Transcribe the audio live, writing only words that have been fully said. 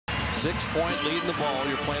6-point lead in the ball.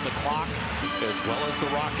 You're playing the clock as well as the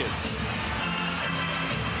Rockets.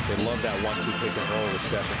 They love that 1-2 pick and roll with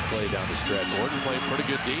Steph and Clay down the stretch. Gordon played pretty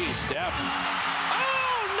good D. Steph.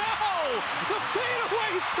 Oh, no! The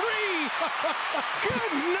fadeaway three!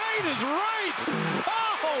 Good night is right!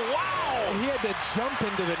 Oh, wow! He had to jump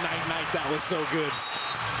into the night-night. That was so good.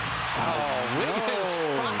 Oh, Wiggins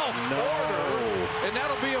fouled Porter, and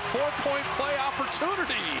that'll be a 4-point play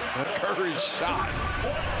opportunity. Curry's shot.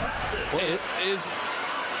 It is...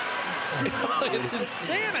 It's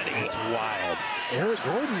insanity. It's wild. Eric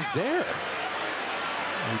Gordon's there.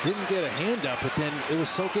 He didn't get a hand up, but then it was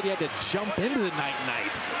so good he had to jump into the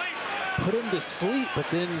night-night. Put him to sleep, but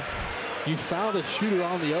then you foul the shooter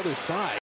on the other side.